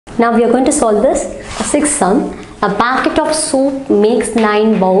Now we are going to solve this sixth sum. A packet of soup makes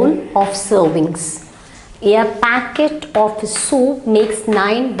 9 bowls of servings. A packet of soup makes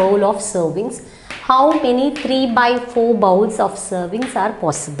 9 bowls of servings. How many 3 by 4 bowls of servings are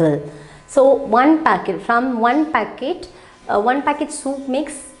possible? So one packet, from one packet soup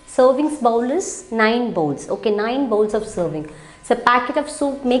makes servings bowl is 9 bowls. Okay, 9 bowls of serving. So packet of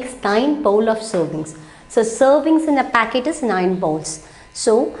soup makes 9 bowl of servings. So servings in a packet is 9 bowls.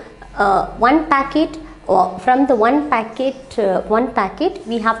 So one packet, from the one packet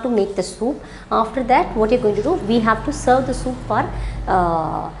we have to make the soup. After that, what you're going to do, we have to serve the soup for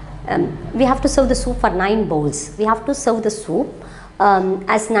 9 bowls. We have to serve the soup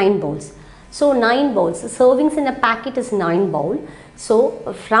as 9 bowls. So 9 bowls, servings in a packet is 9 bowl.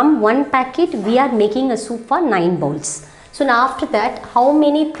 So from one packet we are making a soup for 9 bowls. So now after that, how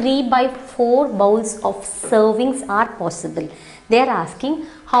many 3 by 4 bowls of servings are possible? They are asking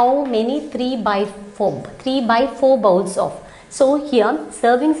how many 3 by 4 bowls of. So here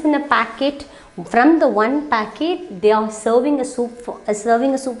servings in a packet, from the one packet they are serving a soup for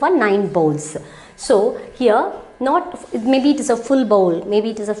 9 bowls. So here, maybe it is a full bowl,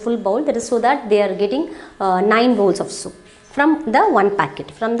 that is so that they are getting 9 bowls of soup from the one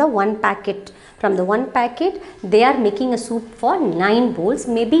packet. From the one packet they are making a soup for 9 bowls,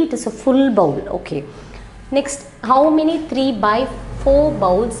 maybe it is a full bowl. Okay. Next, how many 3 by 4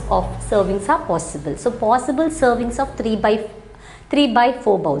 bowls of servings are possible? So possible servings of 3 by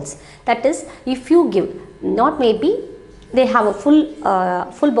 4 bowls. That is, if you give, not maybe, they have a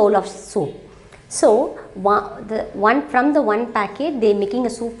full bowl of soup. So from the one packet they are making a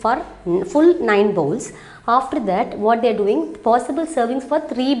soup for full 9 bowls. After that, what they are doing, possible servings for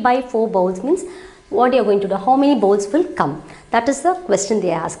 3 by 4 bowls means what you are going to do, how many bowls will come? That is the question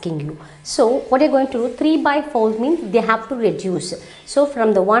they are asking you. So what you are going to do, 3 by 4 means they have to reduce. So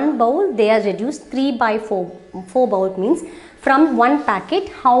from the one bowl they are reduced, 3 by 4 bowl means from one packet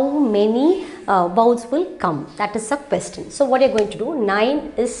how many bowls will come? That is the question. So what you are going to do,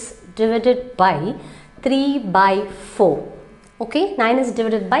 9 is divided by 3 by 4. Okay, 9 is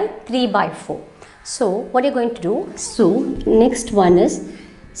divided by 3 by 4. So what you are going to do, so next one is,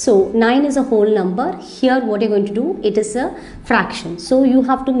 so 9 is a whole number. Here what you are going to do, it is a fraction. So you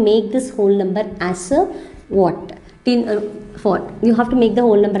have to make this whole number as a what? You have to make the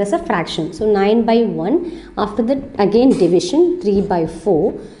whole number as a fraction. So 9 by 1, after that again division, 3 by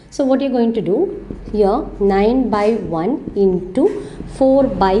 4. So what you are going to do here, 9 by 1 into 4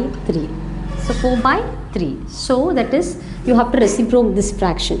 by 3. So 4 by 3. So that is, you have to reciprocate this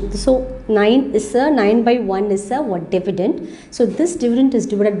fraction. So 9 by 1 is a what? Dividend. So this dividend is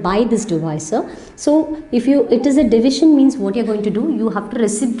divided by this divisor. So if it is a division means what you are going to do, you have to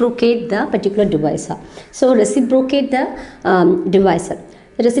reciprocate the particular divisor. So reciprocate the divisor.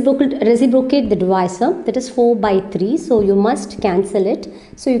 Reciprocate the divisor, that is 4 by 3. So you must cancel it.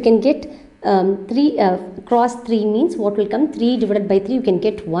 So you can get 3 cross 3 means what will come, 3 divided by 3 you can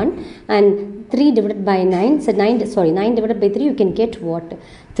get 1, and 3 divided by 9, so 9 divided by 3 you can get what,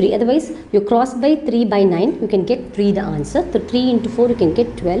 3. Otherwise you cross by 3 by 9 you can get 3 the answer. So 3 into 4 you can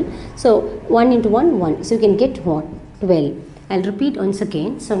get 12. So 1 into 1, 1. So you can get what, 12. I'll repeat once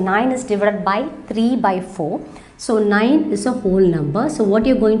again. So 9 is divided by 3 by 4. So 9 is a whole number. So what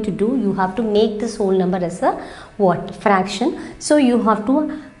you're going to do, you have to make this whole number as a what, fraction. So you have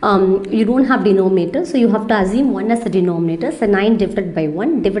to you don't have denominator, so you have to assume 1 as the denominator. So 9 divided by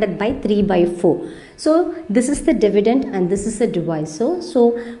 1 divided by 3 by 4. So this is the dividend and this is the divisor.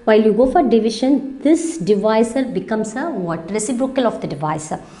 So while you go for division, this divisor becomes a what, reciprocal of the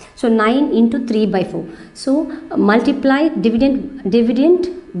divisor. So 9 into 3 by 4. So multiply dividend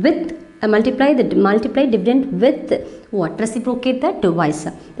with multiply dividend with what, reciprocate the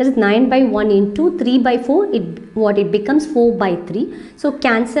divisor. That is 9 by 1 into 3 by 4, it becomes 4 by 3. So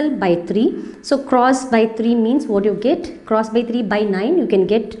cancel by 3. So cross by 3 means what you get, cross by 3 by 9 you can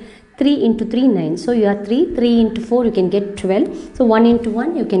get 3 into 3, 9. So you are 3 into 4 you can get 12. So 1 into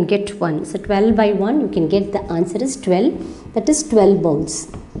 1 you can get 1. So 12 by 1 you can get, the answer is 12. That is 12 bowls.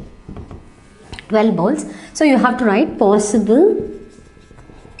 12 bowls. So you have to write possible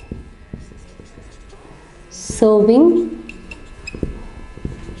serving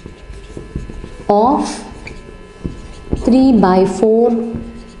of 3 by 4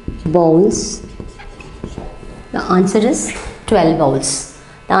 bowls. The answer is 12 bowls.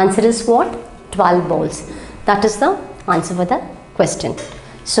 The answer is what? 12 bowls. That is the answer for the question.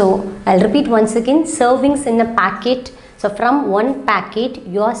 So I'll repeat once again, servings in a packet. So from one packet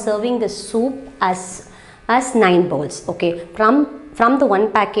you are serving the soup as 9 bowls. Okay, from the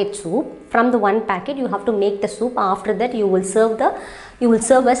one packet soup, from the one packet you have to make the soup. After that you will serve the you will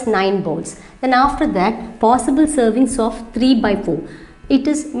serve as 9 bowls. Then after that, possible servings of 3 by 4.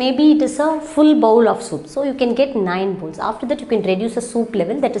 Maybe it is a full bowl of soup. So you can get 9 bowls. After that, you can reduce the soup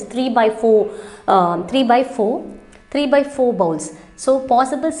level, that is 3 by 4 bowls. So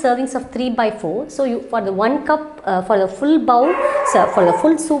possible servings of 3 by 4. So you, for the 1 cup, for the full bowl, so for the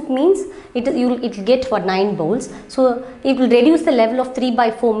full soup means it will get for 9 bowls. So it will reduce the level of 3 by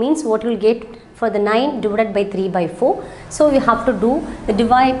 4 means what you will get for the 9 divided by 3 by 4. So you have to do the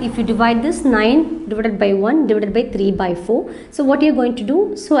divide. If you divide this, 9 divided by 1 divided by 3 by 4. So what you are going to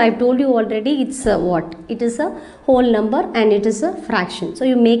do? So I have told you already, it's what? It is a whole number and it is a fraction. So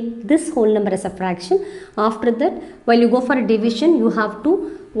you make this whole number as a fraction. After that, while you go for a division, you have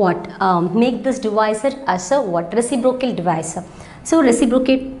to what? Make this divisor as a what? Reciprocal divisor. So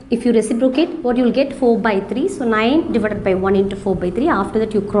reciprocate, if you reciprocate, what you will get? 4 by 3. So 9 divided by 1 into 4 by 3. After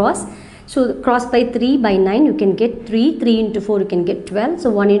that you cross. So cross by 3 by 9, you can get 3. 3 into 4, you can get 12. So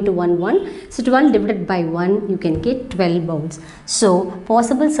 1 into 1, 1. So 12 divided by 1, you can get 12 bowls. So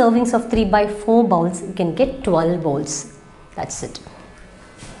possible servings of 3 by 4 bowls, you can get 12 bowls. That's it.